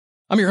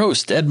I'm your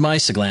host, Ed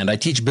Meisegland. I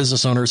teach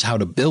business owners how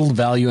to build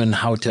value and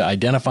how to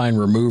identify and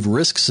remove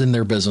risks in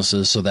their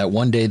businesses so that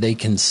one day they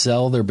can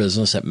sell their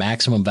business at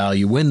maximum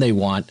value when they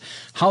want,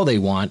 how they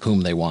want, whom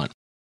they want.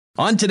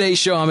 On today's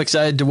show, I'm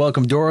excited to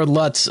welcome Dora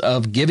Lutz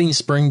of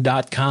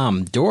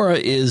GivingSpring.com. Dora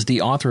is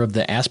the author of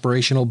The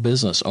Aspirational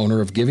Business,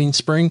 owner of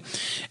GivingSpring,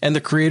 and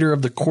the creator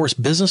of the course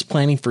Business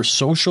Planning for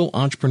Social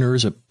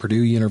Entrepreneurs at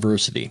Purdue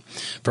University.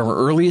 From her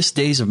earliest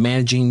days of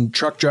managing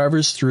truck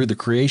drivers through the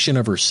creation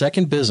of her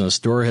second business,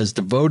 Dora has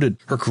devoted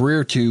her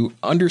career to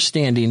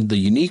understanding the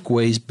unique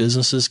ways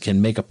businesses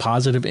can make a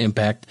positive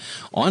impact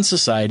on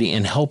society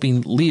and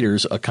helping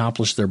leaders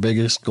accomplish their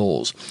biggest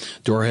goals.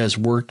 Dora has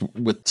worked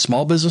with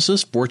small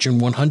businesses, Fortune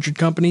 100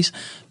 companies,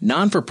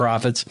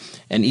 non-for-profits,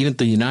 and even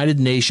the United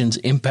Nations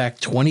Impact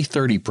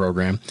 2030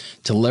 program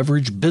to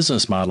leverage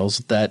business models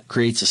that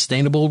create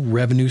sustainable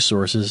revenue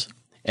sources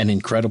and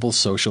incredible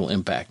social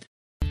impact.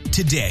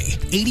 Today,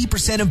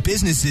 80% of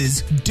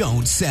businesses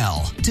don't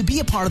sell. To be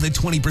a part of the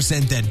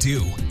 20% that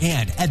do,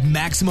 and at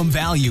maximum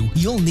value,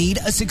 you'll need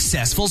a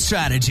successful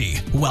strategy.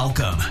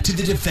 Welcome to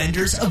the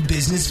Defenders of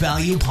Business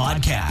Value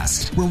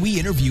podcast, where we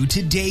interview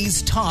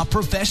today's top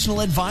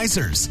professional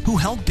advisors who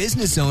help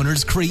business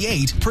owners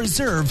create,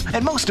 preserve,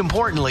 and most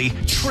importantly,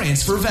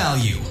 transfer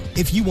value.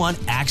 If you want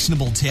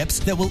actionable tips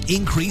that will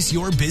increase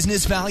your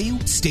business value,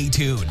 stay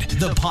tuned.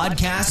 The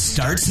podcast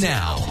starts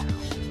now.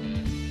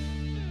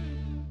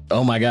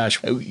 Oh my gosh,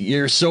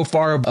 you're so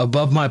far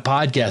above my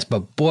podcast,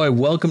 but boy,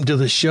 welcome to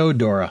the show,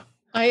 Dora.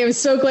 I am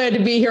so glad to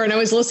be here. And I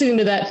was listening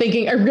to that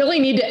thinking, I really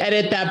need to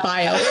edit that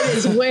bio.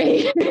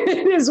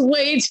 It is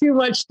way too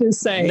much to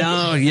say.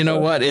 No, you know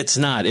what? It's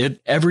not.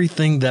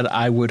 Everything that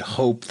I would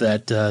hope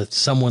that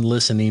someone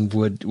listening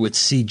would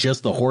see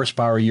just the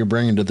horsepower you're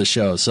bringing to the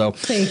show. So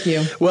thank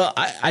you. Well,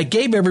 I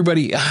gave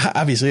everybody,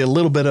 obviously, a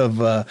little bit of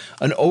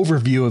an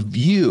overview of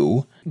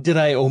you. Did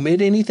I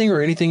omit anything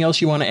or anything else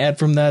you want to add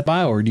from that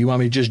bio, or do you want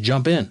me to just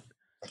jump in?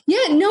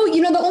 Yeah, no,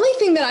 the only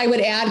thing that I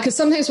would add, because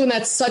sometimes when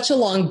that's such a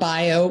long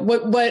bio,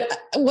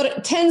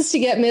 what tends to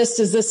get missed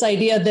is this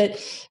idea that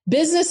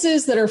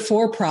businesses that are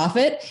for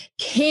profit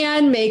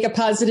can make a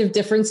positive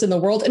difference in the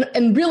world.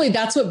 And really,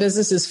 that's what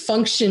businesses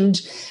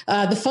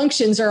the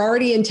functions are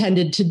already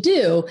intended to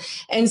do.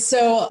 And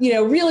so,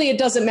 really, it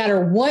doesn't matter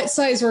what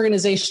size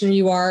organization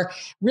you are.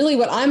 Really,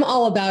 what I'm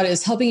all about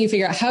is helping you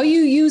figure out how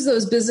you use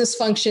those business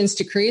functions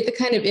to create the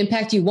kind of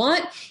impact you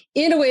want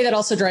in a way that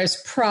also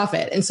drives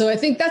profit. And so I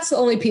think that's the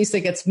only piece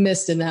that gets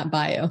missed in that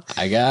bio.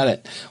 I got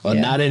it. Well,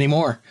 yeah. Not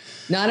anymore.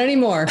 Not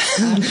anymore.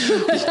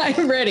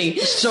 I'm ready.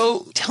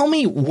 So tell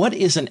me, what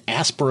is an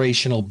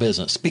aspirational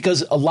business?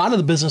 Because a lot of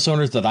the business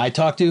owners that I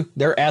talk to,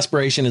 their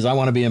aspiration is I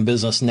want to be in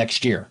business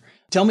next year.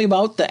 Tell me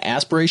about the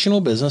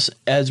aspirational business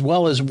as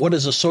well as what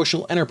is a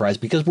social enterprise,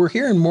 because we're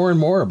hearing more and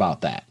more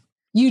about that.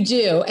 You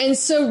do. And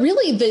so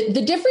really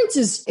the difference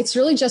is it's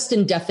really just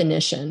in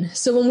definition.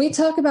 So when we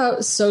talk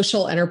about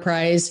social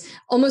enterprise,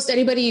 almost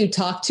anybody you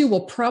talk to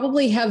will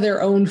probably have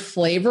their own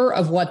flavor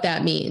of what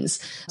that means.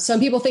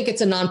 Some people think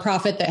it's a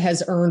nonprofit that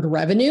has earned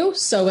revenue.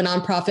 So a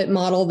nonprofit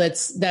model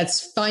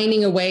that's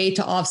finding a way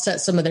to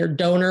offset some of their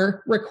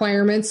donor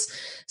requirements.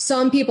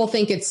 Some people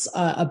think it's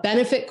a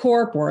benefit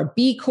corp or a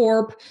B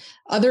corp.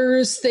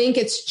 Others think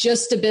it's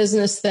just a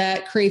business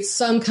that creates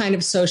some kind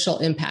of social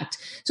impact.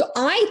 So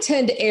I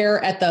tend to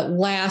err at the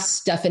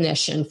last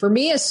definition. For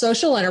me, a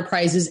social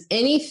enterprise is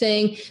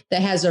anything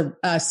that has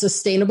a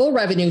sustainable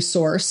revenue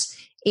source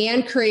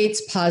and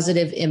creates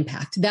positive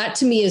impact. That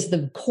to me is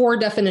the core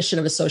definition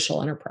of a social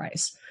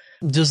enterprise.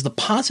 Does the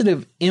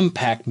positive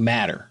impact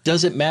matter?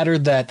 Does it matter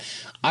that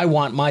I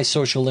want my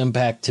social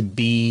impact to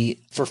be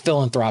for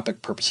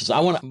philanthropic purposes?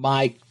 I want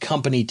my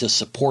company to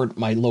support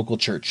my local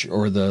church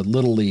or the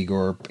Little League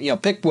or,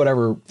 pick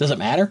whatever. Does it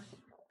matter?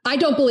 I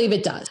don't believe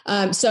it does.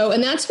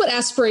 And that's what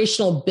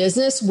aspirational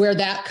business, where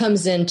that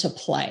comes into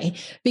play.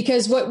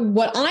 Because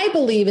what I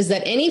believe is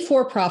that any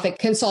for-profit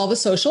can solve a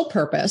social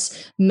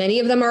purpose. Many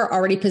of them are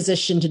already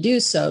positioned to do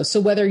so. So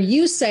whether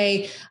you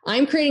say,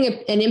 I'm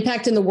creating an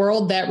impact in the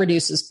world that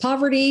reduces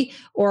poverty,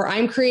 or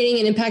I'm creating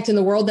an impact in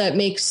the world that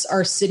makes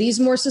our cities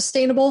more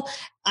sustainable,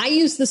 I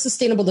use the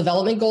Sustainable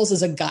Development Goals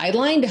as a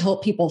guideline to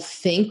help people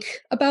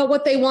think about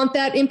what they want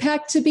that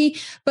impact to be.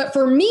 But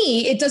for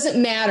me, it doesn't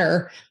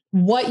matter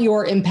what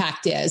your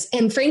impact is.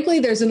 And frankly,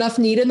 there's enough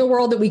need in the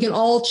world that we can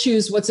all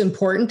choose what's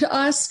important to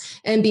us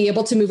and be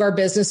able to move our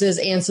businesses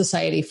and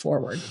society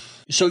forward.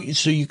 So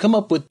you come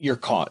up with your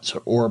cause,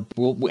 and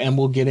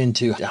we'll get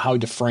into how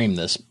to frame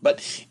this.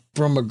 But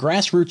from a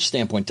grassroots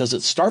standpoint, does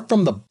it start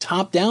from the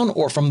top down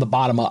or from the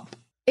bottom up?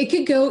 It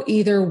could go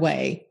either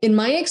way. In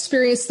my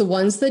experience, the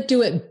ones that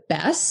do it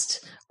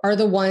best are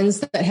the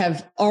ones that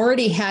have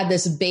already had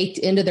this baked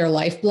into their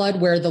lifeblood,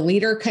 where the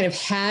leader kind of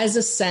has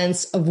a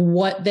sense of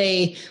what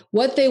they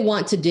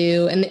want to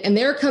do. And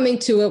they're coming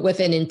to it with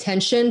an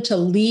intention to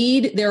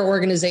lead their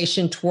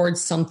organization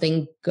towards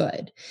something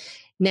good.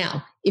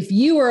 Now, if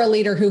you are a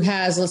leader who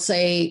has, let's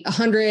say,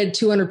 100,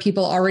 200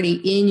 people already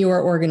in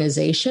your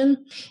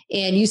organization,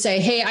 and you say,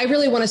 hey, I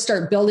really want to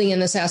start building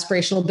in this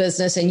aspirational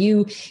business, and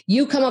you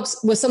come up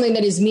with something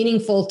that is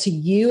meaningful to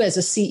you as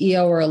a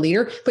CEO or a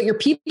leader, but your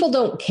people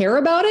don't care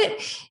about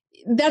it,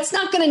 that's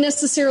not going to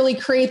necessarily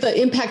create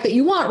the impact that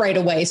you want right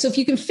away. So if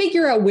you can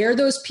figure out where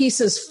those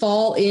pieces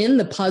fall in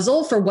the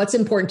puzzle for what's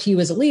important to you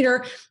as a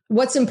leader,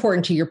 what's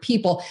important to your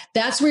people,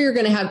 that's where you're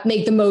going to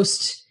make the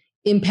most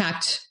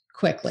impact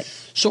quickly.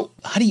 So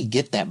how do you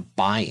get that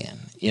buy-in?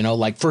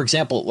 Like, for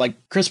example,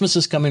 like Christmas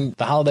is coming,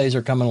 the holidays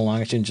are coming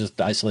along. I shouldn't just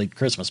isolate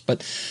Christmas, but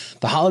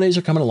the holidays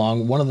are coming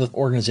along. One of the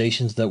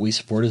organizations that we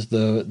support is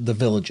the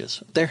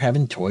Villages. They're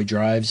having toy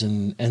drives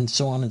and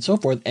so on and so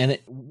forth. And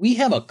we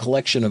have a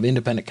collection of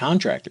independent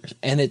contractors,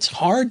 and it's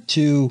hard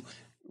to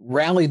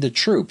rally the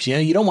troops.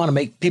 You don't want to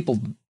make people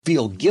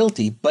feel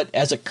guilty, but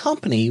as a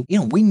company,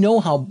 we know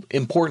how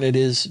important it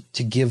is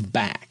to give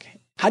back.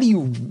 How do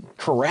you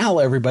corral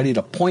everybody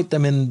to point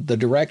them in the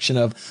direction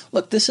of,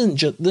 look, this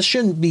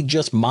shouldn't be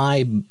just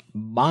my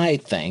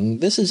thing.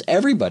 This is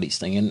everybody's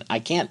thing. And I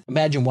can't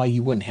imagine why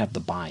you wouldn't have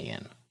the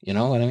buy-in. You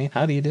know what I mean?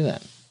 How do you do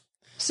that?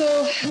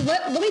 So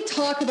let me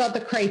talk about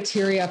the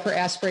criteria for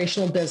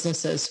aspirational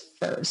businesses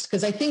first,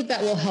 because I think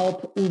that will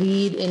help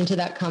lead into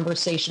that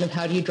conversation of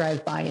how do you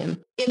drive buy-in.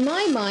 In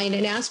my mind,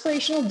 an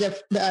aspirational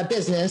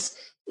business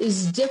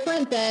is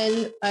different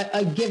than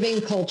a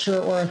giving culture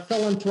or a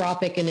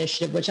philanthropic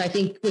initiative, which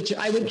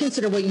I would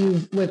consider what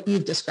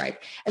you've described.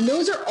 And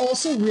those are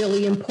also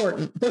really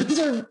important.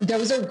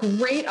 Those are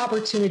great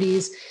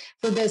opportunities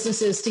for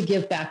businesses to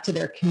give back to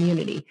their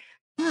community.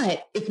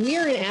 But if we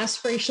are an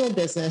aspirational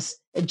business,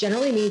 it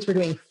generally means we're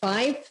doing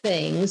 5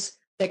 things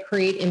that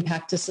create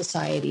impact to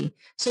society.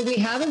 So we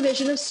have a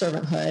vision of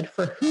servanthood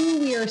for who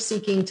we are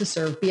seeking to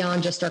serve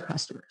beyond just our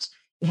customers.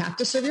 You have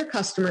to serve your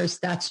customers.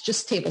 That's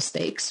just table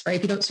stakes, right?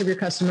 If you don't serve your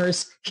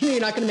customers,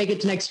 you're not going to make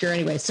it to next year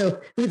anyway. So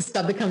we can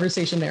stop the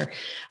conversation there.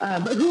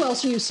 But who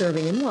else are you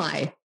serving and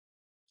why?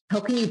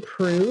 How can you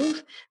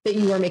prove that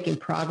you are making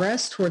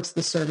progress towards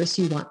the service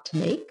you want to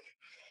make?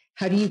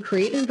 How do you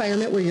create an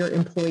environment where your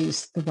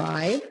employees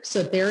thrive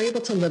so that they're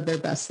able to live their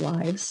best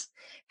lives?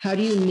 How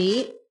do you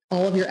meet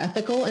all of your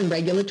ethical and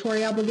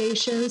regulatory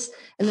obligations?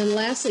 And then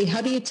lastly, how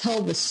do you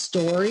tell the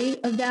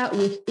story of that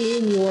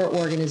within your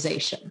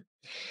organization?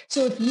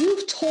 So if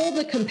you've told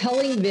a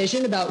compelling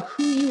vision about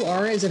who you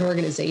are as an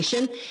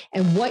organization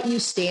and what you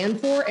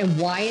stand for and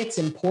why it's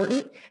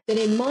important, then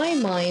in my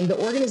mind, the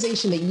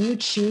organization that you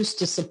choose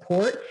to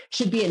support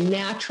should be a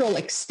natural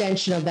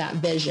extension of that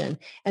vision.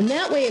 And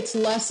that way it's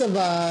less of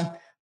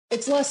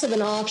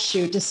an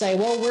offshoot to say,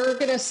 well, we're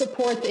going to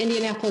support the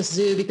Indianapolis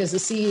Zoo because the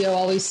CEO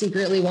always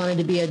secretly wanted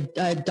to be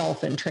a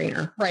dolphin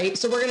trainer, right?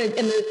 So we're going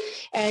to,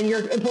 and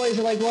your employees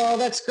are like, well,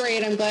 that's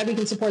great. I'm glad we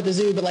can support the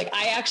zoo, but like,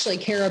 I actually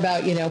care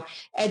about,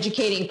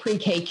 educating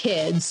pre-K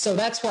kids. So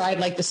that's where I'd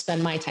like to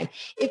spend my time.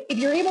 If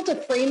you're able to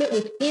frame it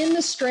within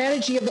the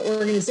strategy of the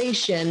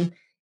organization,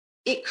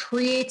 it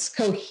creates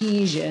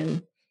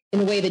cohesion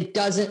in a way that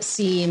doesn't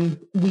seem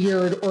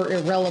weird or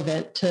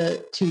irrelevant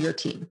to your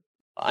team.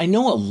 I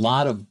know a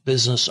lot of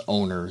business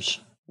owners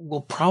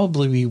will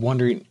probably be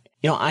wondering,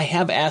 I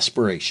have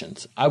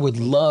aspirations. I would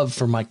love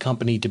for my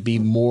company to be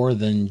more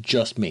than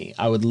just me.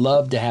 I would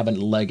love to have a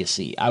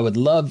legacy. I would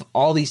love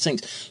all these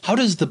things. How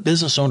does the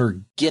business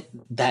owner get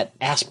that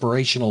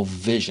aspirational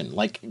vision?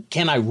 Like,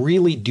 can I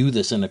really do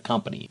this in a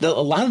company? A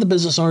lot of the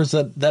business owners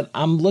that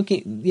I'm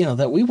looking,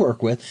 that we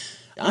work with,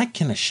 I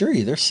can assure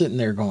you they're sitting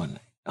there going,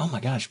 oh my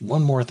gosh,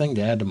 one more thing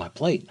to add to my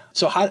plate.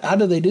 So how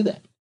do they do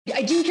that?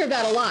 I do hear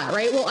that a lot,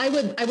 right? Well, I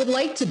would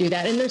like to do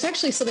that. And there's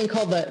actually something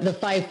called the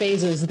 5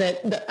 phases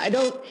that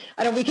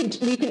we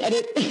can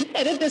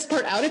edit this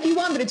part out if you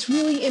want, but it's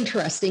really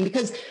interesting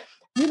because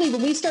really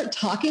when we start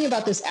talking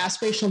about this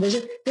aspirational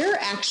vision, there are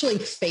actually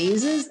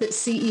phases that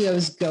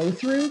CEOs go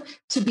through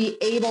to be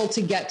able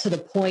to get to the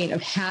point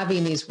of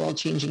having these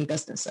world-changing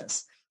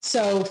businesses.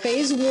 So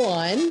phase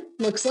 1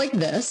 looks like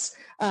this.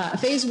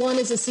 Phase 1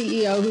 is a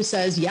CEO who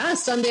says, yeah,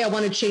 someday I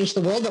want to change the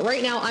world, but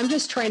right now I'm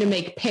just trying to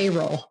make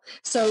payroll.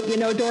 So,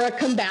 Dora,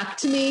 come back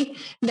to me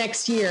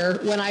next year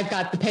when I've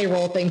got the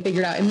payroll thing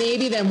figured out. And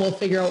maybe then we'll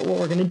figure out what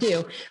we're going to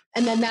do.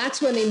 And then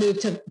that's when they move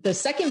to the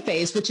second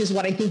phase, which is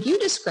what I think you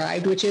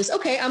described, which is,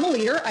 okay, I'm a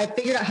leader. I've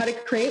figured out how to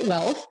create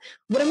wealth.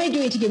 What am I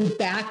doing to give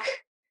back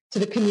to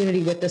the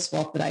community with this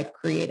wealth that I've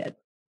created?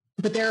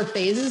 But there are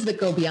phases that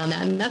go beyond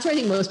that. And that's where I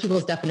think most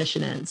people's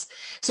definition ends.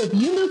 So if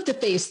you move to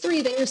phase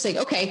 3, then you're saying,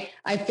 okay,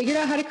 I figured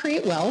out how to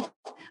create wealth.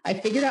 I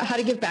figured out how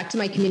to give back to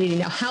my community.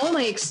 Now, how am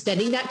I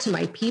extending that to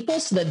my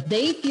people so that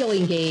they feel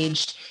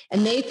engaged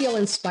and they feel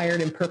inspired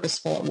and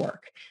purposeful at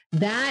work?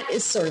 That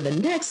is sort of the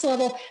next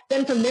level.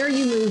 Then from there,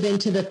 you move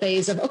into the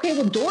phase of, okay,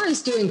 well,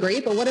 Dora's doing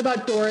great, but what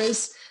about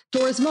Dora's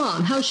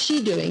mom? How's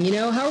she doing?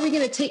 How are we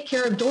going to take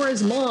care of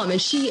Dora's mom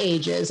as she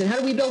ages? And how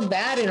do we build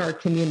that in our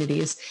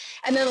communities?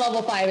 And then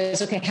level 5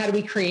 is, okay, how do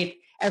we create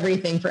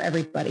everything for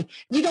everybody.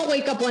 You don't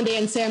wake up one day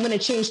and say, I'm going to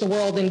change the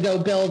world and go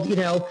build,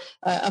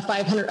 a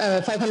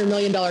 $500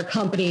 million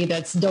company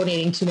that's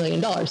donating $2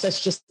 million.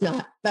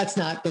 That's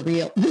not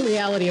the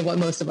reality of what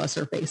most of us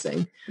are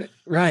facing.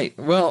 Right.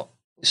 Well,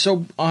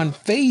 so on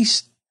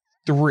phase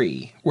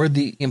 3, where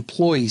the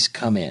employees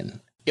come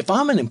in, if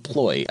I'm an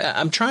employee,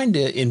 I'm trying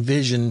to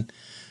envision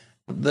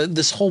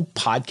this whole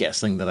podcast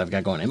thing that I've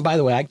got going. And by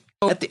the way,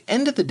 at the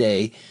end of the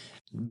day,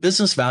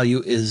 business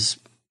value is,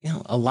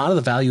 a lot of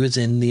the value is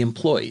in the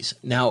employees.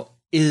 Now,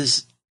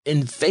 is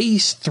in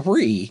phase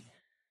 3,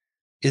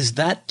 is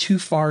that too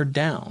far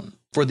down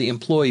for the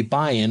employee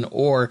buy-in,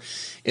 or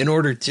in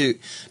order to,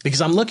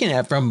 because I'm looking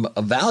at it from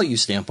a value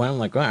standpoint, I'm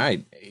like, all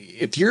right,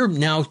 if you're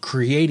now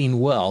creating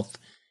wealth,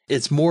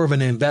 it's more of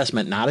an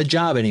investment, not a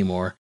job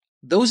anymore.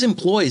 Those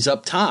employees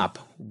up top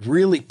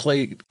really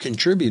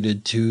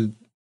contributed to,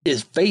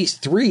 is phase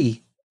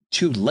 3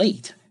 too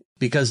late?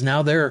 Because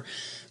now they're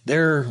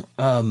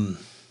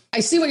I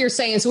see what you're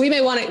saying. So we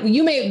may want to,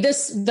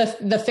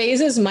 the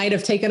phases might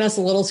have taken us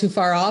a little too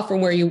far off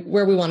from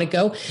where we want to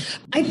go.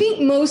 I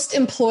think most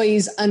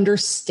employees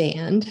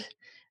understand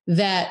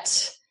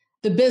that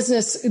the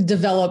business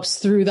develops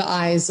through the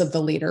eyes of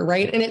the leader,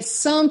 right? And at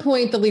some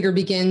point, the leader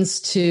begins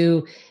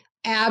to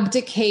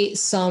abdicate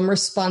some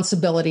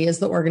responsibility as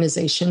the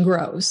organization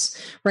grows,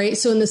 right?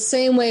 So in the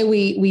same way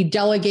we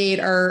delegate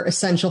our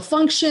essential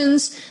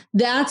functions,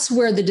 that's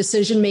where the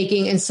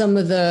decision-making and some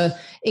of the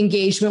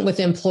engagement with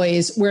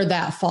employees, where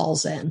that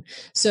falls in.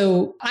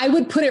 So I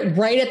would put it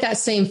right at that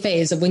same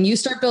phase of when you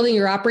start building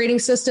your operating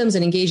systems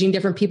and engaging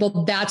different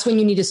people, that's when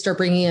you need to start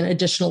bringing in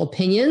additional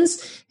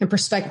opinions and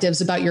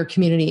perspectives about your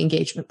community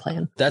engagement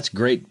plan. That's a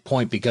great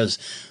point, because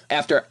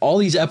after all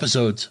these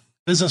episodes,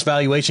 business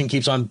valuation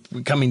keeps on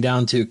coming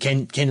down to,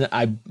 can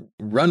I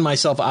run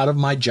myself out of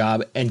my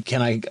job, and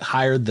can I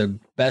hire the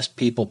best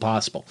people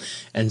possible?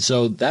 And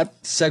so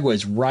that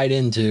segues right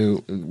into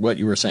what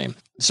you were saying.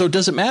 So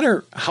does it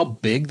matter how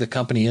big the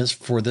company is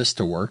for this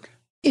to work?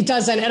 It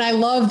doesn't. And I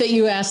love that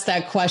you asked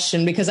that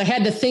question, because I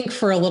had to think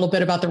for a little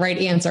bit about the right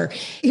answer.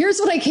 Here's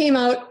what I came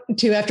out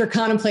to after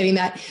contemplating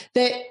that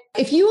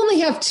if you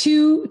only have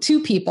two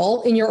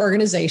people in your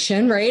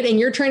organization, right, and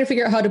you're trying to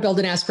figure out how to build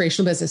an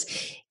aspirational business,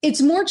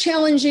 it's more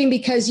challenging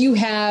because you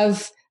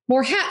have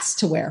more hats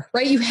to wear,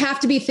 right? You have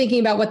to be thinking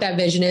about what that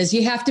vision is.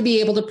 You have to be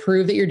able to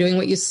prove that you're doing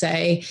what you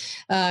say.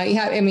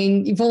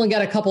 You've only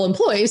got a couple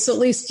employees, so at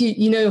least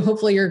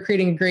hopefully you're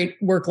creating a great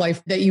work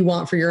life that you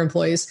want for your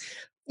employees.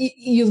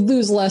 You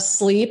lose less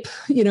sleep,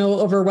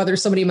 over whether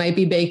somebody might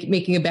be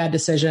making a bad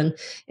decision,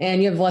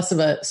 and you have less of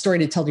a story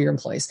to tell to your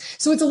employees.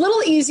 So it's a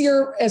little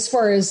easier as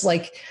far as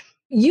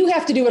you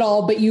have to do it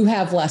all, but you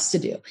have less to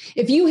do.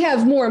 If you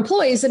have more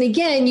employees, then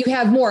again, you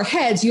have more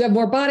heads, you have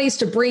more bodies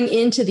to bring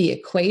into the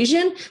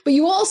equation, but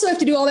you also have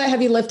to do all that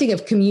heavy lifting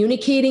of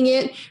communicating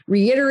it,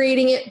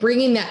 reiterating it,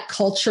 bringing that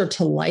culture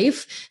to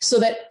life so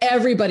that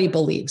everybody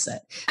believes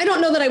it. I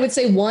don't know that I would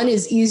say one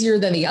is easier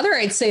than the other.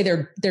 I'd say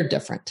they're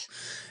different.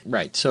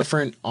 Right. So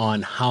different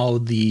on how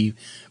the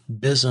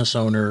business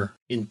owner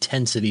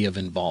intensity of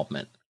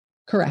involvement.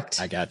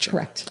 Correct. I got you.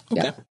 Correct.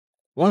 Okay. Yeah.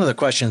 One of the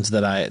questions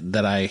that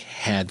I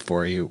had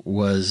for you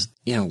was,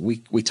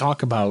 we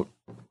talk about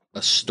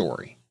a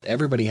story.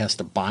 Everybody has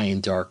to buy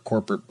into our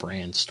corporate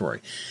brand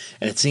story.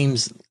 And it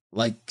seems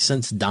like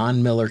since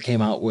Don Miller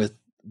came out with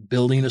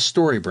building a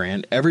story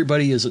brand,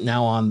 everybody is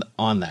now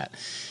on that.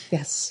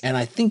 Yes. And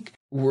I think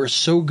we're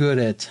so good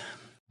at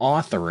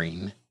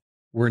authoring,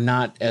 we're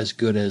not as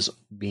good as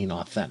being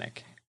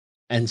authentic.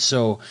 And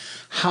so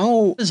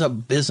how does a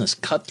business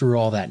cut through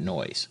all that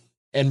noise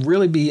and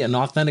really be an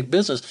authentic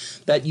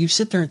business that you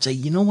sit there and say,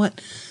 you know what,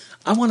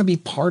 I want to be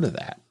part of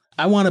that.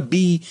 I want to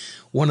be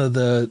one of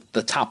the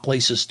top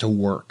places to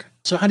work.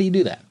 So how do you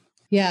do that?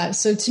 Yeah.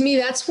 So to me,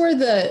 that's where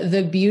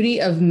the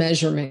beauty of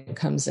measurement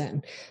comes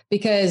in,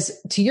 because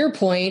to your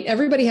point,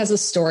 everybody has a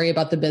story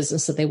about the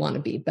business that they want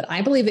to be. But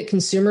I believe that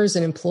consumers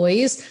and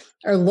employees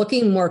are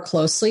looking more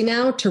closely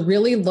now to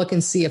really look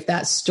and see if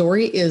that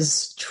story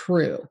is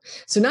true.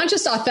 So not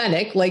just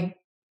authentic,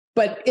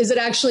 but is it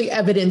actually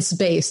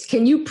evidence-based?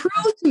 Can you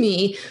prove to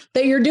me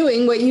that you're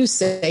doing what you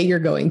say you're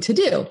going to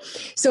do?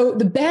 So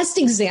the best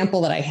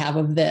example that I have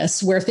of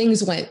this, where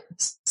things went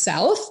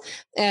south,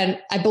 and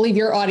I believe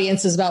your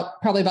audience is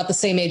probably about the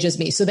same age as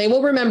me, so they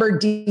will remember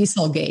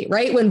Dieselgate,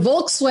 right? When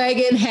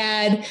Volkswagen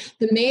had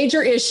the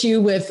major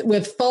issue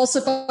with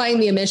falsifying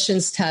the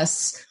emissions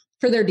tests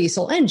for their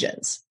diesel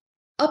engines.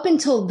 Up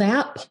until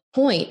that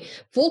point,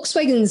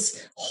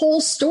 Volkswagen's whole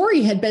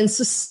story had been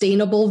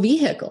sustainable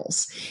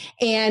vehicles.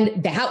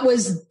 And that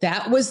was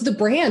the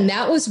brand.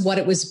 That was what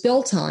it was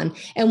built on.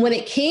 And when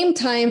it came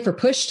time for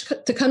push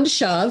to come to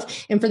shove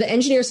and for the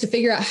engineers to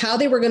figure out how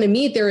they were going to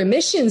meet their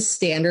emissions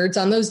standards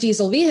on those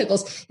diesel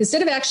vehicles,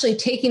 instead of actually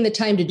taking the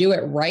time to do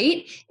it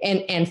right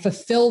and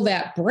fulfill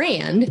that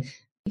brand,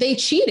 They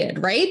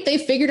cheated, right? They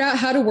figured out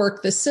how to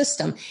work the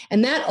system.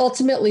 And that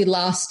ultimately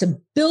lost to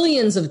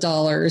billions of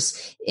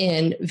dollars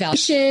in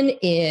valuation,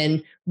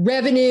 in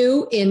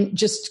revenue, in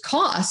just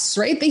costs,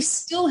 right? They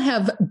still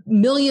have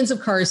millions of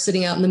cars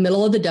sitting out in the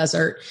middle of the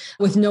desert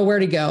with nowhere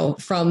to go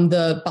from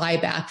the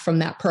buyback from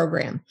that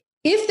program.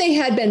 If they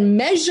had been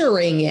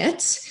measuring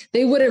it,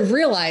 they would have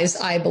realized,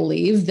 I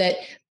believe, that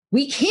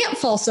we can't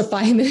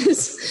falsify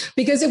this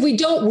because if we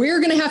don't,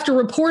 we're going to have to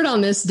report on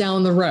this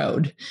down the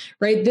road,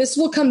 right? This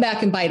will come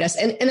back and bite us.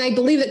 And I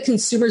believe that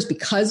consumers,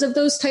 because of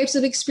those types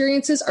of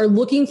experiences, are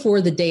looking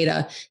for the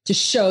data to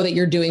show that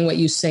you're doing what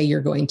you say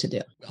you're going to do.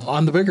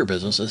 On the bigger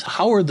businesses,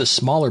 how are the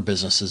smaller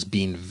businesses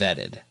being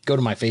vetted? Go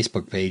to my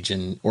Facebook page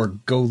or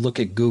go look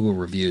at Google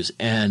reviews.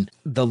 And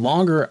the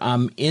longer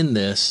I'm in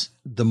this,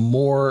 the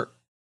more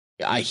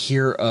I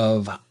hear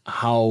of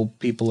how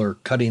people are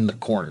cutting the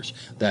corners,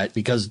 that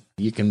because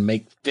you can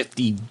make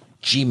 50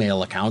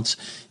 Gmail accounts,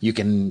 you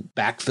can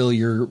backfill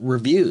your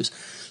reviews.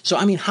 So,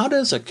 I mean, how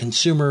does a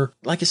consumer,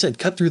 like I said,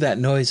 cut through that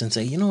noise and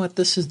say, you know what,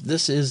 this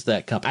is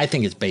that company? I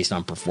think it's based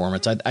on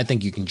performance. I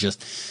think you can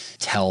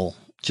just tell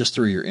just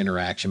through your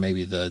interaction,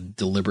 maybe the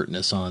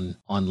deliberateness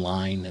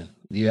online.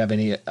 Do you have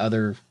any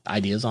other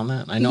ideas on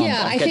that? I know.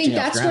 Yeah, I think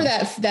that's where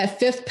that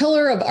fifth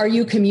pillar of are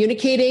you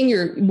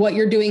communicating what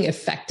you're doing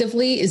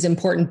effectively is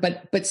important.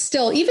 But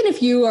still, even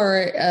if you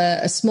are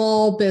a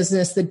small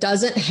business that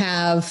doesn't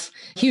have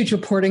huge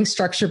reporting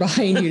structure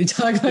behind you to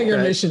talk about your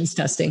emissions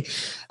testing,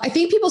 I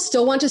think people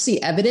still want to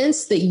see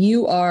evidence that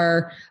you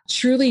are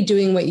truly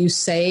doing what you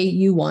say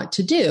you want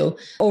to do.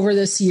 Over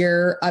this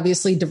year,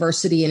 obviously,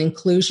 diversity and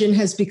inclusion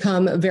has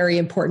become a very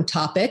important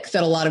topic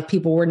that a lot of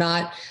people were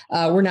not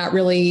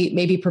really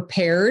maybe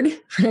prepared,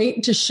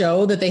 right, to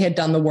show that they had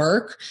done the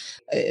work.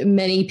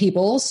 Many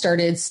people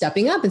started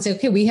stepping up and saying,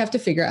 okay, we have to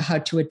figure out how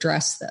to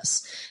address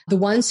this. The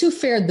ones who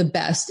fared the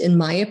best, in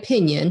my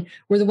opinion,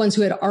 were the ones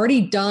who had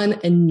already done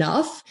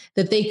enough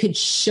that they could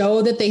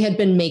show that they had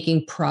been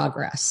making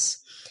progress.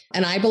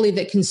 And I believe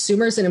that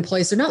consumers and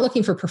employees, they're not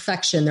looking for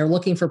perfection. They're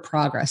looking for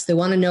progress. They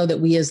want to know that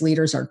we as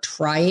leaders are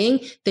trying.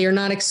 They are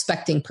not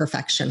expecting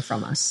perfection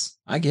from us.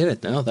 I get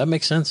it. No, that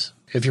makes sense.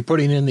 If you're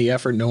putting in the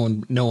effort, no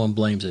one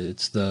blames it.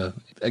 It's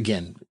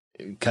again,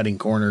 cutting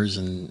corners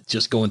and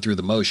just going through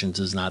the motions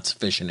is not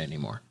sufficient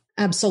anymore.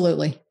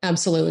 Absolutely.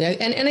 Absolutely.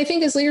 And I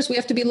think as leaders, we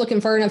have to be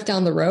looking far enough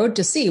down the road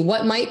to see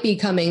what might be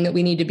coming that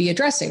we need to be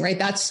addressing, right?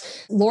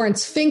 That's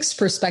Lawrence Fink's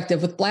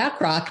perspective with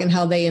BlackRock and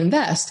how they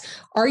invest.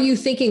 Are you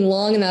thinking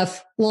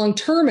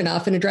long-term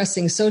enough in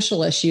addressing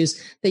social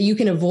issues that you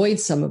can avoid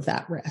some of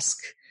that risk?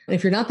 And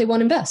if you're not, they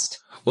won't invest.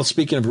 Well,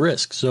 speaking of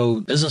risk,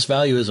 so business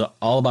value is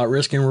all about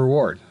risk and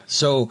reward.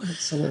 So,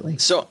 absolutely.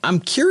 So I'm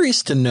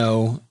curious to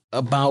know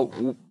about,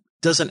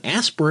 does an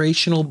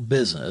aspirational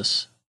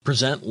business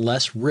present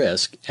less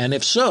risk? And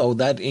if so,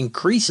 that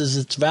increases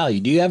its value.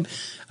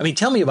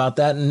 Tell me about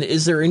that. And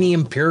is there any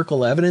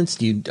empirical evidence?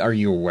 Are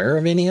you aware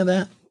of any of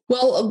that?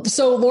 Well,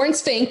 so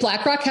Lawrence Fink,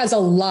 BlackRock has a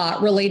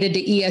lot related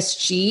to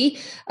ESG.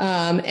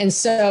 And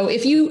so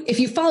if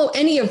you follow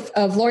any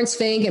of Lawrence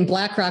Fink and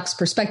BlackRock's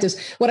perspectives,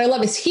 what I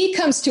love is he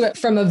comes to it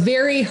from a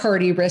very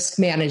hearty risk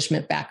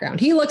management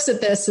background. He looks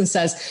at this and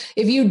says,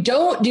 if you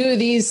don't do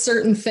these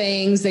certain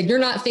things, that you're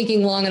not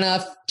thinking long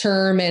enough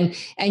term and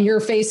you're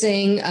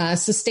facing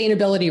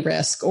sustainability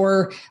risk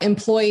or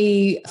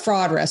employee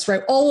fraud risk,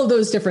 right? All of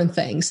those different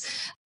things.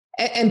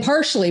 And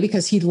partially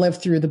because he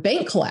lived through the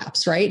bank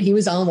collapse, right? He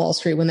was on Wall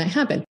Street when that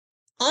happened.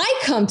 I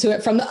come to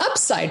it from the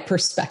upside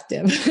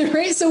perspective,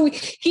 right? So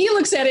he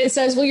looks at it and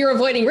says, well, you're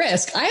avoiding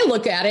risk. I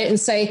look at it and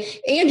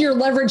say, and you're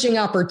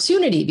leveraging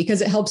opportunity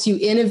because it helps you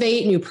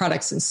innovate new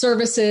products and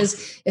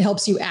services. It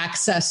helps you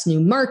access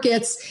new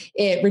markets.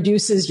 It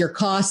reduces your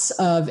costs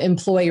of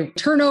employee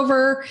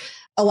turnover,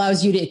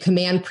 allows you to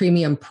command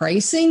premium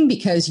pricing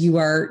because you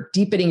are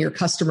deepening your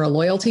customer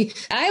loyalty.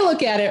 I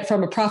look at it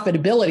from a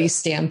profitability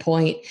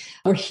standpoint,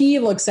 where he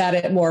looks at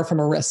it more from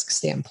a risk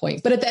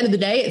standpoint. But at the end of the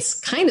day, it's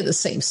kind of the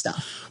same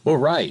stuff. Well,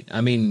 right.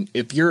 I mean,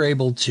 if you're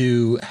able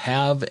to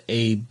have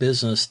a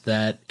business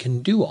that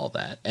can do all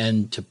that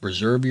and to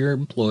preserve your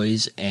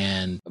employees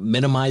and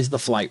minimize the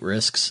flight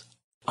risks,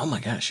 oh my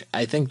gosh,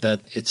 I think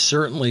that it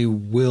certainly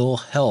will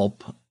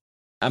help.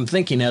 I'm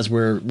thinking as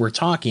we're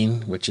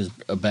talking, which is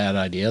a bad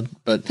idea,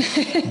 but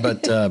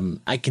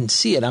I can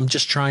see it. I'm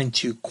just trying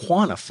to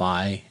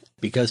quantify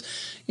because,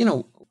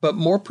 but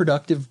more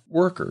productive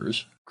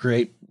workers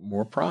create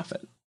more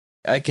profit.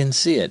 I can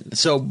see it.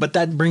 So, but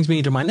that brings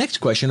me to my next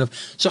question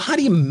so how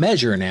do you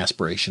measure an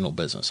aspirational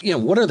business?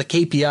 What are the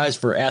KPIs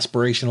for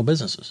aspirational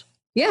businesses?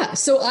 Yeah.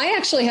 So I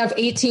actually have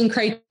 18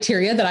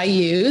 criteria that I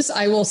use.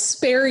 I will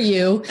spare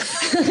you.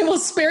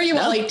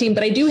 All 18,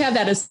 but I do have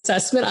that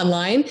assessment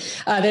online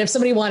that if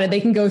somebody wanted, they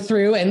can go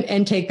through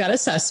and take that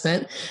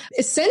assessment.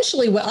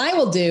 Essentially, what I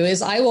will do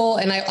is I will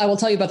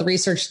tell you about the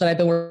research that I've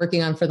been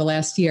working on for the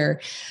last year.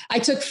 I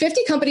took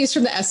 50 companies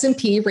from the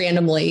S&P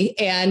randomly,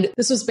 and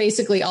this was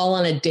basically all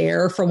on a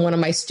dare from one of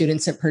my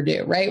students at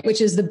Purdue, right?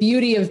 Which is the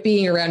beauty of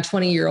being around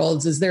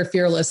 20-year-olds is they're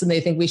fearless and they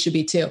think we should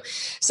be too.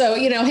 So,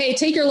 hey,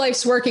 take your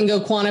life's work and go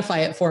go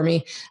quantify it for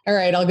me. All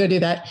right, I'll go do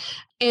that.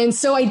 And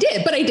so I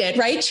did,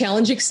 right?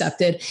 Challenge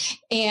accepted.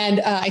 And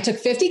I took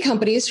 50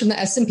 companies from the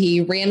S&P,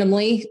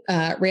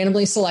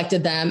 randomly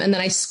selected them. And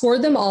then I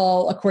scored them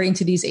all according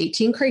to these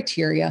 18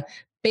 criteria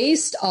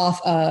based off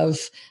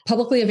of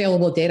publicly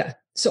available data.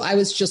 So I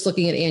was just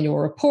looking at annual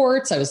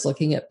reports. I was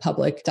looking at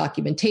public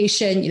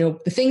documentation,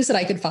 the things that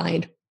I could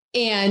find.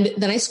 And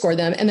then I scored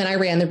them, and then I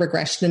ran the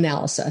regression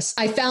analysis.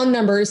 I found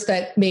numbers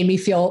that made me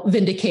feel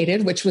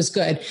vindicated, which was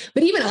good.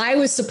 But even I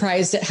was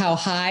surprised at how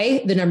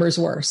high the numbers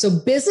were. So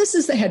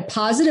businesses that had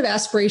positive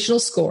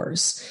aspirational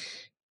scores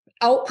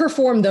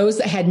outperformed those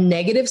that had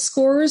negative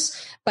scores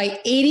by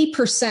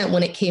 80%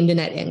 when it came to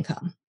net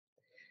income.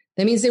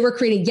 That means they were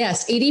creating,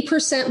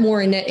 80%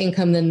 more in net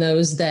income than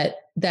those that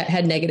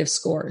had negative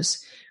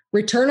scores.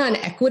 Return on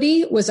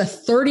equity was a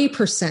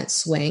 30%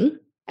 swing.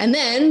 And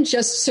then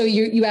just so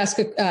you asked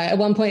at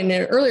one point in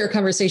an earlier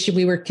conversation,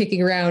 we were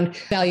kicking around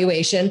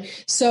valuation.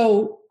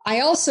 So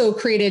I also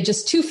created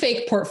just 2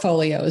 fake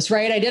portfolios,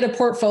 right? I did a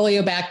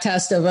portfolio back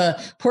test of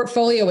a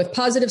portfolio with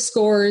positive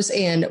scores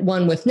and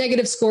one with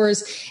negative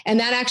scores. And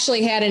that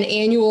actually had an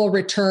annual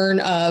return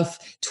of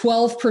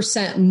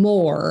 12%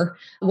 more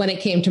when it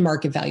came to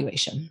market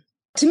valuation.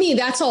 To me,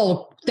 that's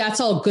all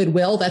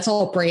goodwill. That's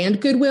all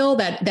brand goodwill,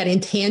 that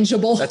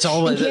intangible. That's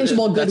all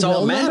goodwill. That's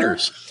all that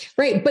matters. Number.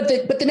 Right. But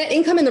the net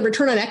income and the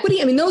return on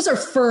equity, I mean, those are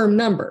firm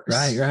numbers.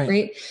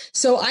 Right.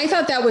 So I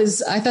thought that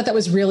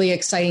was really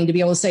exciting to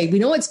be able to say, we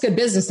know it's good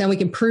business. Now we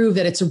can prove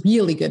that it's a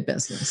really good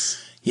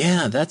business.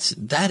 Yeah,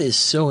 that is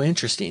so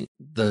interesting.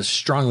 The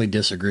strongly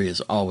disagree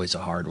is always a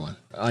hard one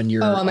on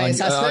your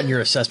assessment. On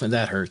your assessment.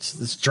 That hurts.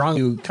 The strong,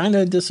 you kind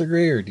of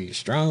disagree, or do you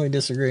strongly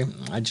disagree?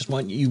 I just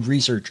want you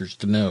researchers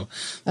to know.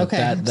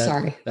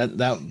 Sorry.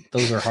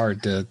 Those are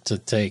hard to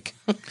take.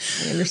 I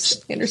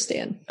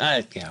understand.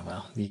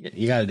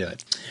 You got to do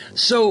it.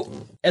 So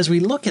as we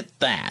look at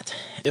that,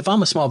 if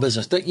I'm a small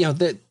business,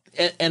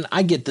 and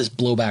I get this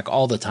blowback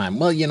all the time.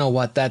 Well, you know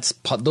what?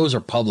 Those are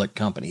public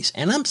companies.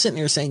 And I'm sitting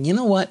here saying, you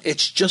know what?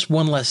 It's just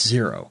 1 less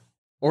zero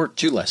or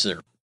 2 less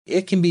zero.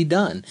 It can be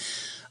done.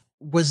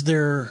 Was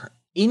there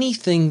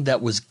anything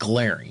that was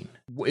glaring?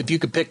 If you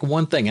could pick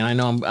one thing, and I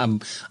know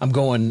I'm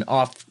going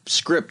off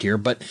script here,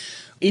 but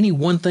any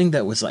one thing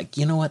that was like,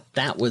 you know what?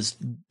 That was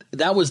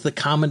the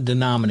common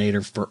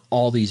denominator for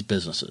all these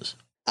businesses.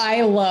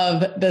 I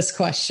love this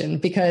question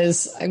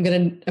because I'm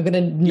gonna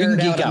nerd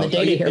out on the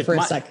data here for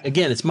a sec.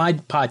 Again, it's my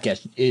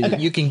podcast.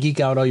 Okay. You can geek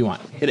out all you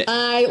want. Hit it.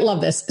 I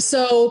love this.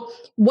 So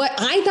what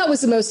I thought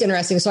was the most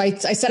interesting, so I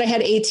said I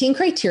had 18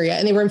 criteria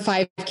and they were in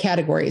 5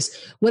 categories.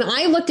 When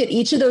I looked at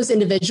each of those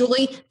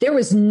individually, there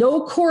was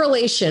no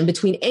correlation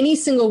between any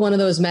single one of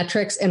those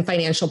metrics and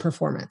financial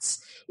performance.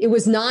 It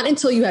was not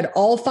until you had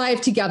all 5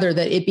 together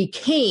that it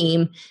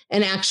became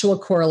an actual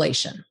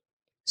correlation.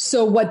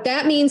 So what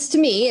that means to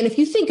me, and if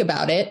you think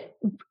about it,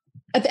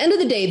 at the end of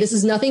the day, this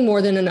is nothing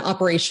more than an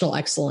operational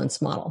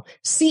excellence model.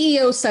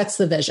 CEO sets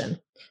the vision.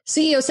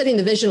 CEO setting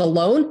the vision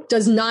alone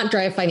does not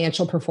drive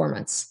financial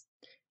performance.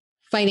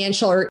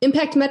 Financial or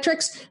impact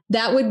metrics,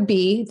 that would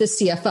be the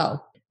CFO.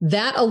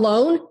 That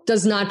alone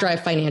does not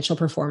drive financial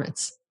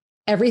performance.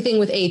 Everything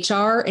with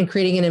HR and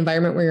creating an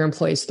environment where your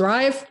employees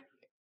thrive,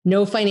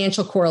 no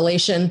financial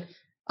correlation.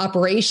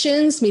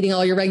 Operations, meeting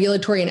all your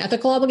regulatory and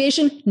ethical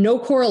obligation, no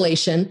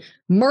correlation.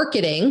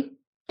 Marketing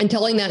and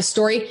telling that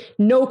story,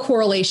 no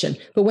correlation.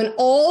 But when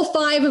all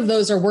 5 of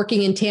those are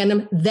working in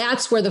tandem,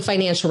 that's where the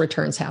financial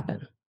returns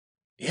happen.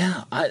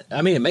 Yeah,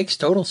 I mean, it makes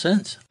total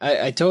sense.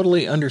 I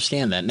totally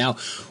understand that. Now,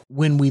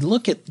 when we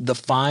look at the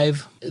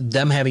 5,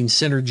 them having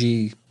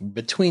synergy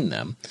between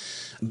them,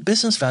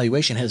 business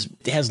valuation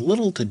has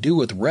little to do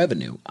with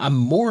revenue. I'm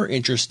more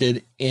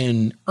interested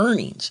in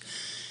earnings.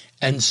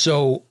 And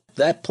so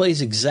that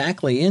plays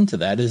exactly into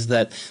that, is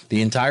that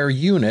the entire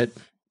unit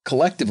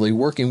collectively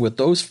working with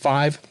those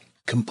 5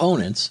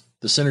 components,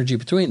 the synergy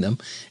between them,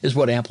 is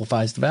what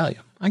amplifies the value.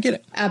 I get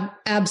it.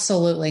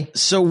 Absolutely.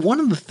 So one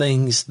of the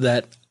things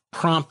that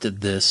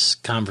prompted this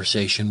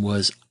conversation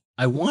was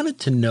I wanted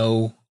to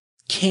know,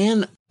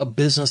 can a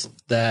business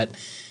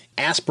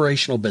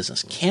aspirational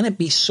business, can it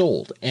be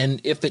sold?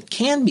 And if it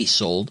can be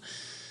sold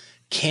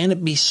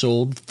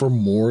for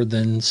more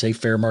than, say,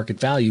 fair market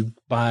value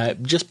by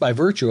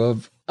virtue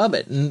of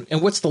it?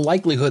 And what's the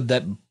likelihood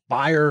that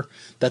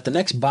the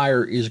next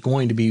buyer is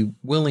going to be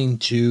willing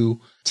to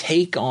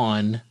take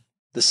on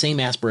the same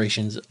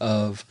aspirations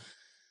of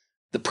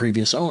the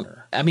previous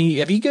owner? I mean,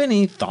 have you given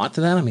any thought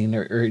to that? I mean,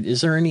 or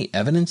is there any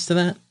evidence to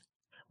that?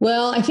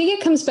 Well, I think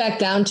it comes back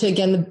down to,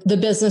 again, the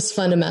business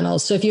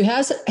fundamentals. So if you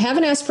have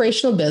an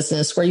aspirational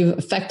business where you've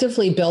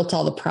effectively built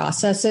all the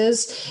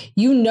processes,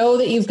 you know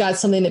that you've got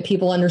something that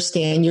people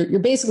understand. You're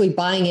basically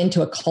buying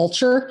into a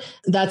culture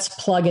that's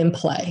plug and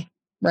play.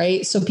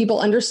 Right. So people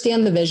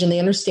understand the vision. They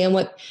understand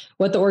what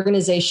the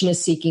organization is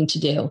seeking to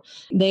do.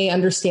 They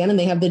understand and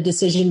they have the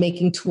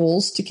decision-making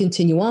tools to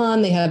continue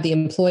on. They have the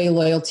employee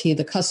loyalty,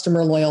 the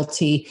customer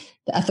loyalty,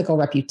 the ethical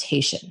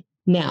reputation.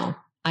 Now,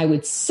 I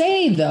would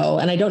say, though,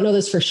 and I don't know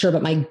this for sure,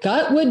 but my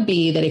gut would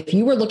be that if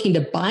you were looking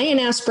to buy an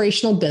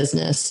aspirational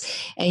business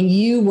and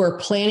you were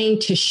planning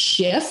to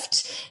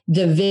shift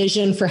the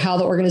vision for how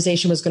the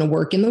organization was going to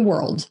work in the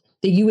world,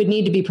 that you would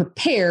need to be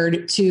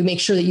prepared to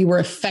make sure that you were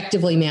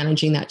effectively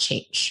managing that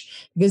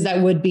change, because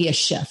that would be a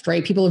shift,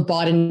 right? People have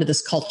bought into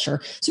this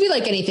culture. So it'd be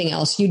like anything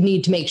else. You'd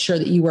need to make sure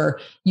that you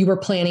were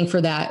planning for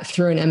that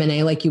through an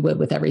M&A like you would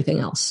with everything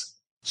else.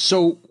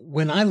 So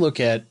when I look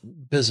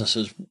at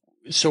businesses,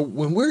 so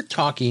when we're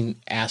talking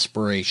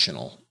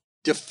aspirational,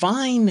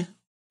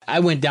 I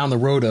went down the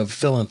road of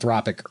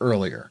philanthropic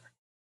earlier,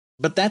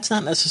 but that's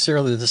not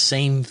necessarily the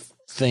same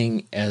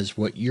thing as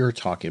what you're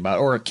talking about,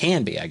 or it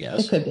can be, I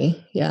guess. It could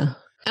be, yeah.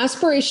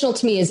 Aspirational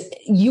to me is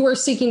you are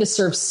seeking to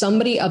serve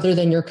somebody other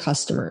than your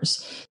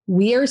customers.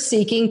 We are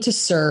seeking to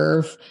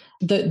serve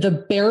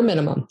the bare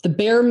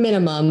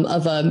minimum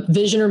of a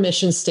vision or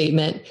mission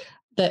statement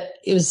that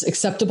is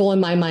acceptable in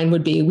my mind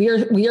would be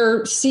we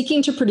are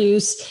seeking to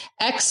produce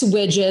X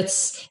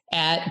widgets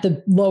at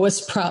the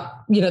lowest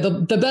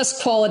the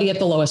best quality at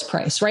the lowest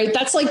price, right?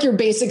 That's like your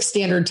basic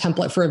standard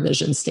template for a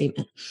vision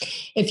statement.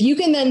 If you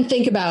can then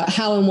think about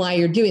how and why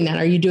you're doing that,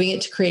 are you doing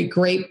it to create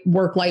great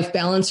work-life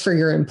balance for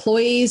your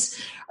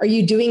employees? Are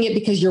you doing it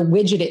because your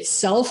widget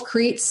itself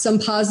creates some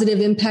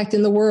positive impact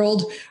in the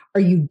world? Are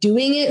you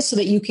doing it so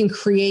that you can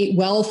create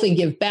wealth and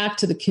give back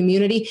to the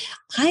community?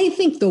 I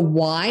think the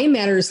why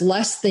matters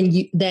less than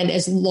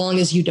as long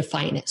as you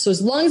define it. So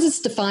as long as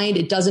it's defined,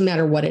 it doesn't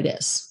matter what it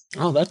is.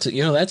 Oh, that's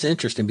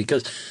interesting,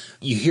 because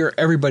you hear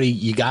everybody,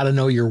 you got to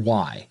know your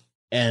why.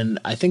 And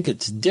I think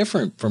it's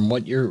different from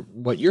what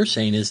you're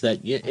saying, is that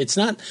it's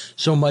not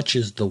so much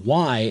as the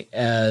why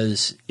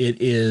as it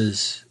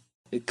is.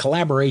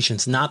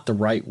 Collaboration's not the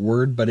right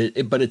word, but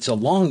it's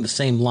along the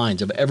same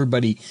lines of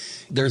everybody.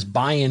 There's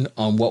buy-in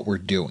on what we're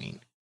doing.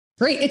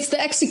 Right. It's the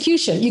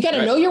execution. You got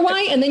to know your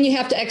why, and then you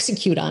have to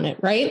execute on it.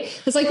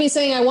 Right. It's like me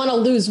saying, I want to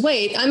lose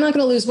weight. I'm not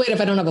going to lose weight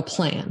if I don't have a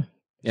plan.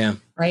 Yeah.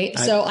 Right.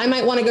 So I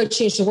might want to go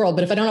change the world,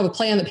 but if I don't have a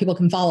plan that people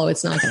can follow,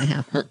 it's not going to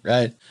happen.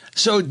 Right.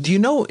 So do you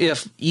know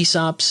if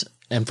ESOPs,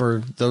 and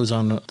for those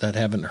that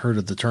haven't heard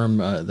of the term,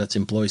 that's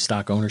employee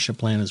stock ownership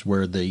plan, is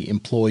where the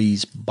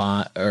employees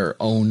buy or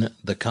own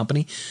the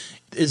company.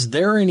 Is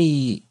there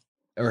any,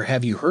 or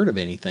have you heard of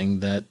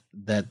anything that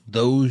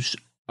those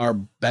are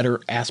better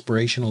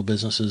aspirational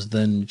businesses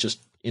than just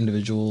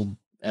individual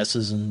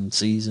S's and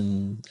C's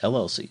and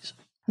LLCs?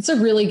 That's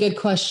a really good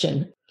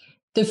question.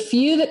 The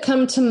few that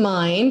come to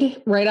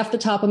mind right off the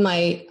top of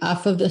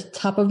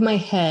my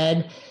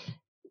head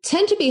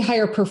tend to be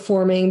higher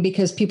performing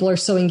because people are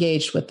so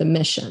engaged with the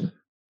mission.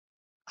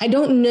 I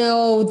don't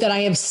know that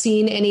I have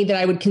seen any that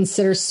I would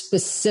consider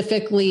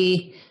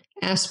specifically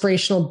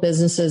aspirational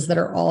businesses that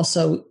are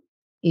also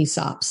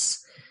ESOPs.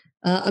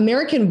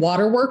 American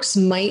Waterworks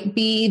might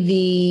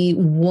be the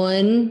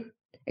one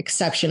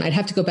exception. I'd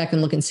have to go back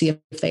and look and see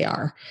if they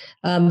are.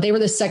 They were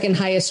the second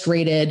highest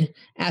rated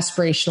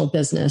aspirational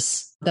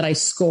business that I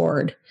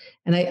scored.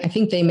 And I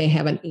think they may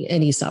have an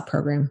ESOP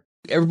program.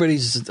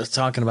 Everybody's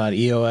talking about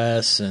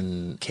EOS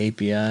and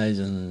KPIs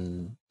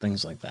and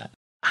things like that.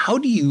 How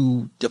do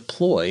you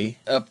deploy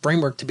a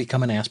framework to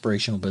become an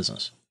aspirational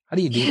business? How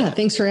do you do that? Yeah,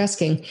 thanks for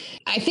asking.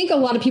 I think a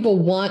lot of people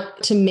want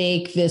to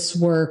make this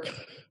work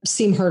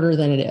seem harder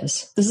than it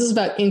is. This is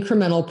about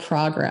incremental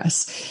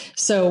progress.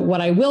 So what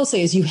I will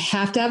say is you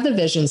have to have the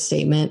vision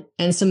statement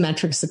and some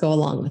metrics that go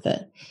along with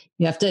it.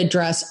 You have to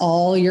address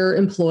all your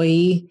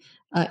employee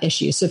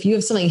issues. So if you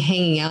have something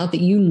hanging out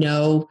that you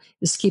know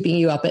is keeping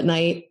you up at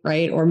night,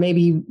 right? Or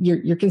maybe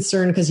you're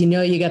concerned because you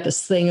know you got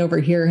this thing over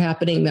here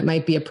happening that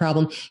might be a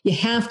problem. You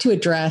have to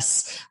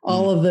address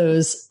all of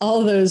those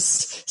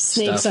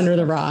snakes under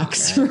the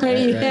rocks, right?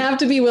 You have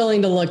to be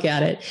willing to look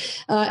at it.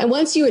 And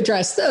once you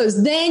address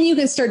those, then you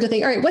can start to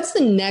think, all right, what's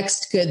the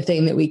next good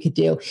thing that we could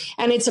do?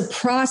 And it's a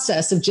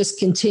process of just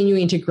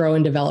continuing to grow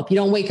and develop. You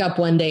don't wake up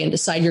one day and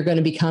decide you're going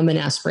to become an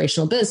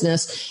aspirational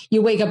business.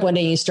 You wake up one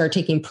day and you start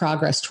taking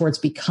progress towards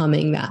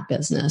becoming that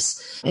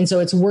business. And so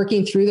it's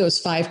working through those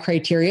 5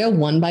 criteria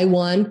one by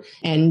one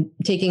and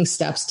taking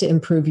steps to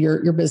improve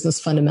your business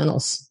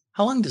fundamentals.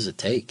 How long does it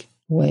take?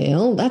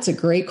 Well, that's a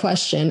great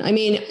question. I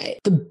mean,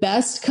 the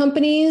best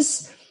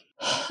companies,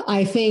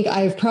 I think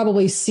I've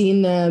probably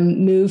seen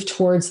them move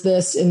towards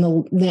this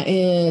in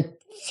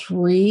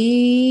 3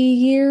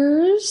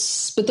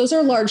 years, but those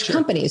are large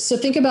companies. So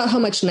think about how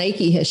much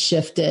Nike has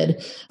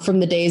shifted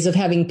from the days of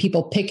having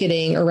people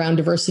picketing around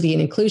diversity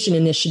and inclusion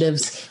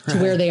initiatives to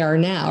where they are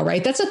now,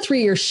 right? That's a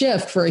 3-year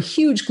shift for a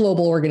huge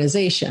global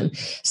organization.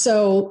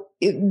 So,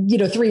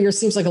 3 years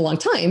seems like a long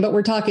time, but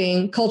we're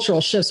talking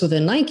cultural shifts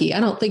within Nike. I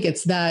don't think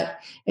it's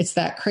that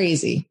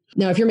crazy.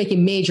 Now, if you're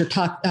making major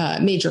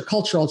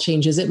cultural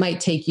changes, it might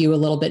take you a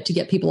little bit to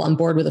get people on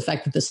board with the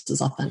fact that this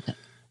is authentic.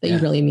 That you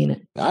really mean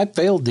it. I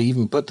failed to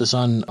even put this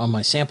on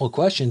my sample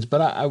questions,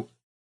 but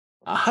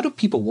how do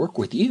people work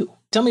with you?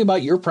 Tell me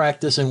about your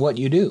practice and what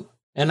you do,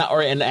 and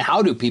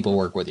how do people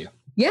work with you?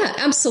 Yeah,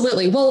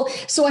 absolutely. Well,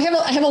 so I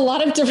have a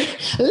lot of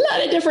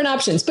different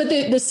options, but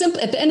the simple,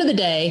 at the end of the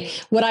day,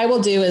 what I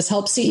will do is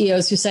help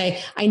CEOs who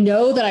say, I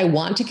know that I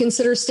want to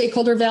consider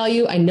stakeholder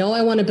value. I know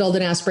I want to build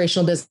an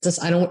aspirational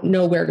business. I don't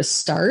know where to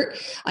start.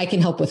 I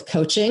can help with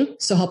coaching.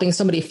 So helping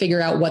somebody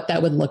figure out what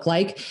that would look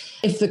like.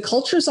 If the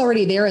culture is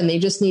already there and they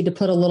just need to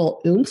put a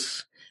little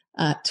oomph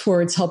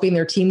towards helping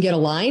their team get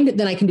aligned,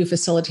 then I can do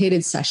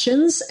facilitated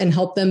sessions and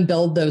help them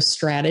build those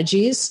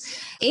strategies.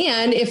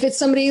 And if it's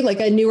somebody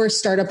like a newer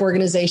startup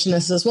organization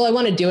that says, well, I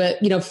want to do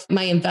it,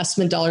 my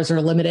investment dollars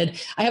are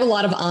limited. I have a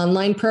lot of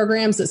online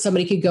programs that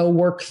somebody could go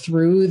work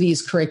through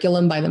these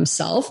curriculum by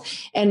themselves.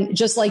 And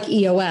just like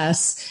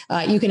EOS,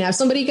 you can have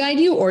somebody guide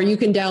you, or you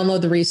can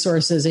download the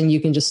resources and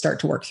you can just start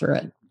to work through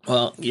it.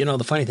 Well,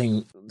 the funny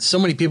thing, so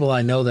many people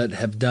I know that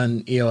have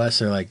done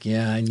EOS are like,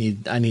 yeah, I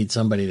need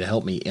somebody to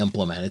help me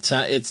implement.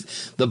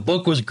 The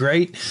book was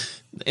great.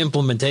 The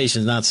implementation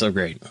is not so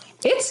great.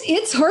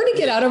 It's hard to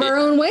get out of our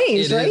own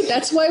ways, right?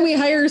 That's why we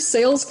hire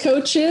sales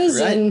coaches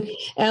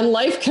and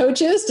life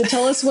coaches to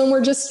tell us when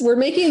we're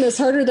making this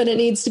harder than it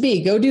needs to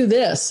be. Go do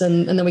this,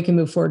 and then we can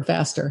move forward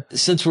faster.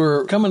 Since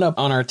we're coming up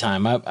on our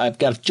time, I've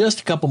got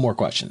just a couple more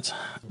questions.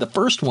 The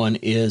first one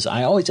is,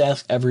 I always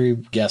ask every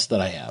guest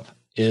that I have,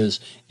 is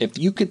if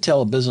you could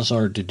tell a business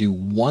owner to do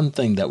one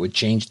thing that would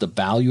change the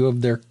value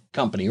of their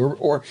company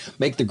or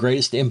make the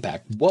greatest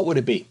impact, what would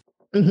it be?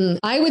 Mm-hmm.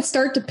 I would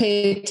start to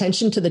pay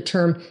attention to the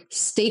term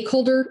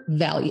stakeholder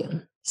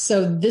value.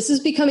 So this is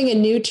becoming a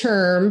new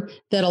term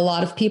that a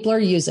lot of people are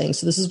using.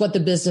 So this is what the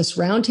Business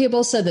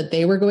Roundtable said that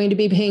they were going to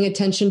be paying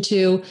attention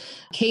to.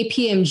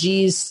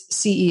 KPMG's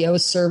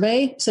CEO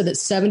survey said that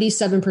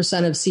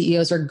 77% of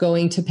CEOs are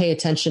going to pay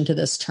attention to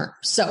this term.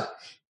 So a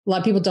lot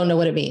of people don't know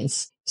what it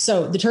means.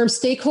 So the term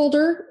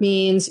stakeholder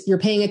means you're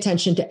paying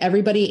attention to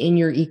everybody in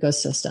your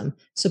ecosystem.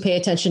 So pay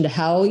attention to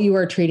how you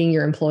are treating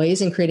your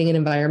employees and creating an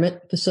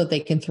environment so that they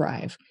can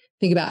thrive.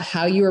 Think about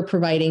how you are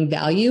providing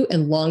value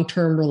and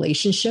long-term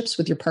relationships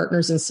with your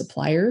partners and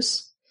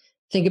suppliers.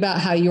 Think about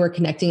how you are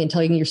connecting and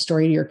telling your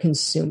story to your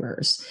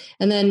consumers.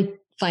 And then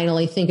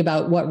finally, think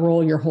about what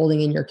role you're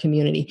holding in your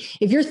community.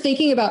 If you're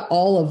thinking about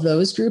all of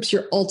those groups,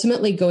 you're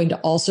ultimately going to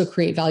also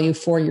create value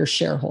for your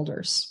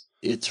shareholders.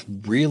 It's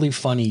really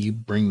funny you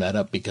bring that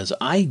up, because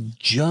I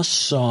just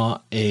saw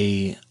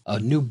a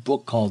new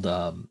book called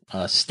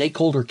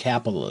Stakeholder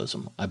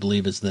Capitalism, I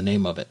believe is the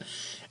name of it.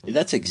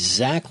 That's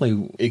exactly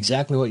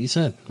what you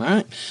said. All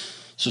right.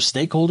 So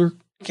stakeholder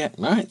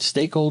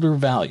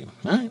value.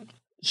 All right.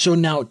 So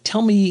now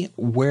tell me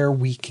where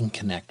we can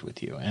connect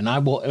with you. And I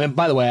will, and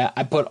by the way,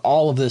 I put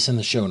all of this in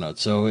the show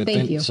notes. So,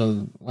 Thank you.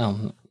 So,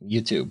 well,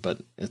 you too,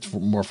 but it's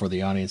more for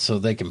the audience so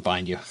they can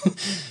find you.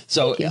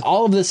 So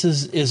all of this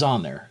is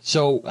on there.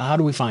 So how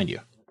do we find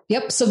you?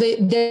 Yep. So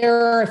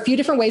there are a few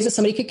different ways that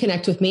somebody could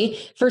connect with me.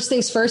 First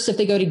things first, if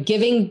they go to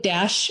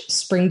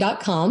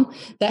giving-spring.com,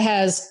 that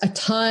has a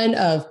ton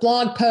of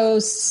blog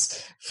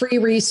posts, free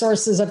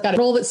resources. I've got a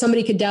role that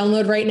somebody could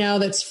download right now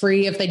that's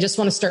free if they just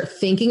want to start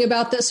thinking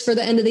about this for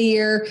the end of the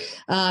year.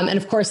 And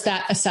of course,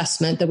 that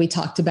assessment that we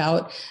talked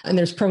about. And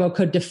there's promo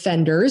code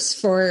DEFENDERS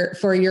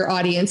for your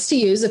audience to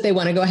use if they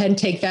want to go ahead and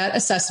take that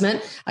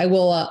assessment.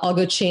 I'll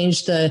go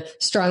change the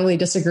strongly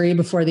disagree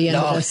before the end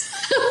of this.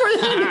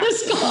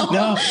 This call.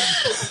 No,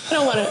 I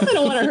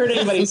don't want to hurt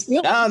anybody's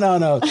feelings.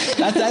 No.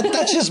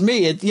 That's just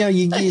me.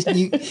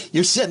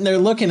 You're sitting there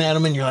looking at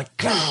them and you're like,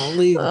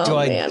 golly,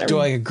 do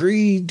I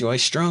agree? Do I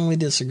strongly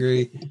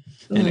disagree?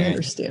 Anyway.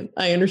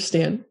 I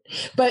understand.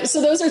 But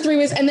so those are three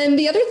ways. And then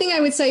the other thing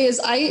I would say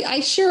is I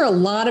share a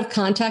lot of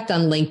contact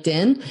on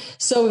LinkedIn.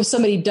 So if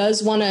somebody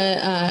does want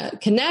to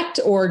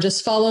connect or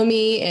just follow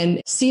me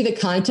and see the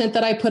content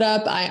that I put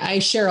up, I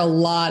share a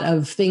lot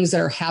of things that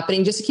are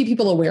happening just to keep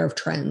people aware of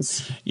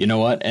trends. You know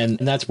what? And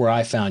that's where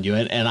I found you.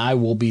 And I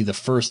will be the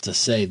first to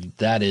say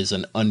that is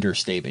an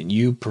understatement.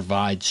 You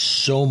provide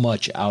so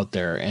much out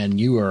there, and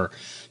you are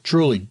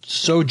truly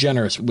so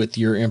generous with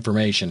your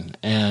information.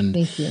 And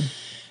thank you.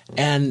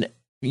 And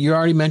you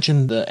already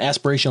mentioned the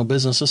Aspirational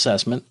Business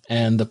Assessment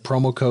and the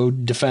promo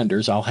code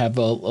DEFENDERS. I'll have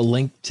a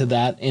link to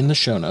that in the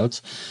show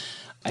notes.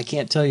 I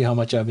can't tell you how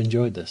much I've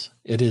enjoyed this.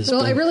 It is.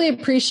 Well, I really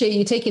appreciate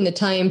you taking the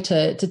time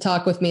to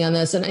talk with me on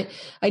this. And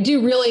I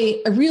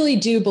really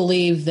do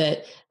believe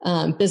that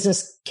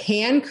business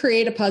can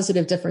create a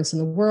positive difference in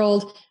the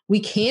world. We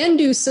can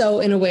do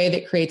so in a way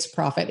that creates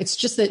profit. It's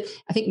just that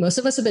I think most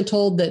of us have been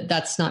told that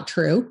that's not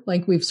true.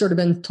 Like we've sort of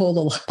been told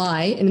a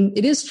lie, and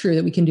it is true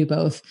that we can do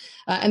both.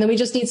 And then we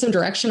just need some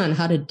direction on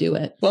how to do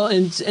it. Well,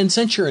 and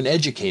since you're an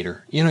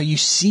educator, you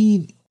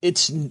see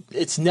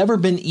it's never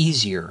been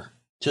easier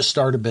to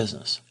start a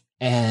business.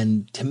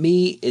 And to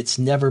me, it's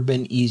never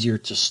been easier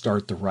to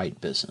start the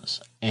right business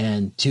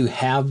and to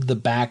have the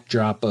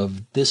backdrop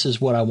of this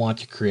is what I want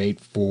to create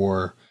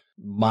for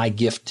my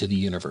gift to the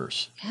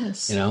universe.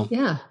 Yes.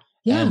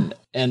 Yeah.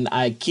 And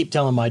I keep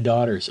telling my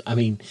daughters,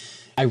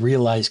 I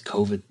realize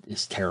COVID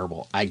is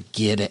terrible. I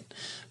get it.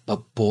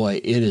 But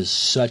boy, it is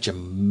such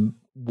a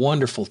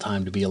wonderful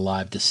time to be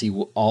alive, to see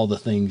all the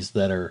things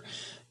that are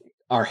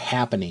are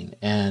happening.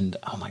 And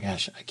oh my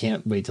gosh, I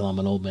can't wait till I'm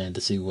an old man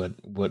to see what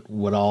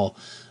all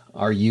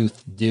our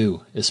youth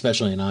do,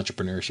 especially in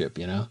entrepreneurship,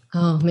 you know?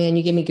 Oh man,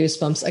 you gave me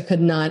goosebumps. I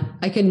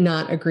could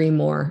not agree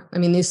more. I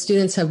mean, these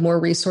students have more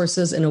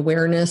resources and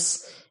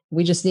awareness.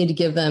 We just need to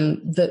give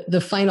them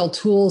the final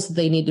tools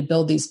they need to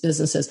build these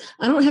businesses.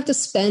 I don't have to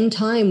spend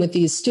time with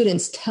these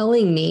students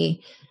telling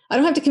me, I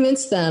don't have to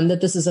convince them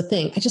that this is a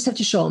thing. I just have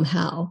to show them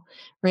how,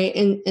 right?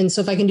 And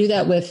so if I can do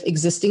that with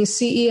existing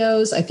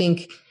CEOs, I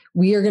think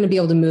we are going to be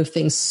able to move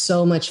things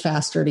so much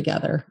faster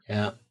together.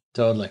 Yeah,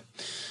 totally.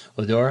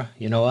 Well, Dora,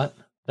 you know what?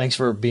 Thanks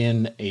for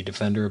being a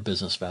defender of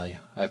business value.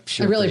 I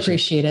really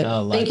appreciate it.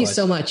 Thank you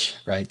so much.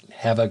 Right.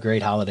 Have a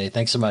great holiday.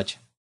 Thanks so much.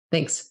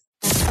 Thanks.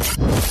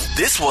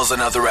 This was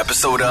another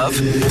episode of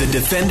the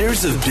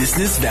Defenders of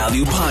Business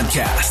Value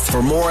podcast.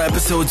 For more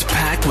episodes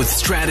packed with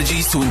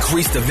strategies to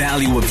increase the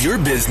value of your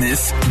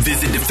business,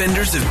 visit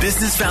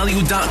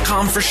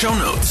defendersofbusinessvalue.com for show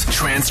notes,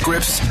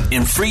 transcripts,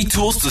 and free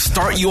tools to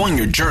start you on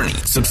your journey.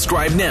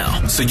 Subscribe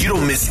now so you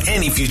don't miss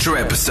any future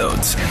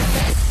episodes.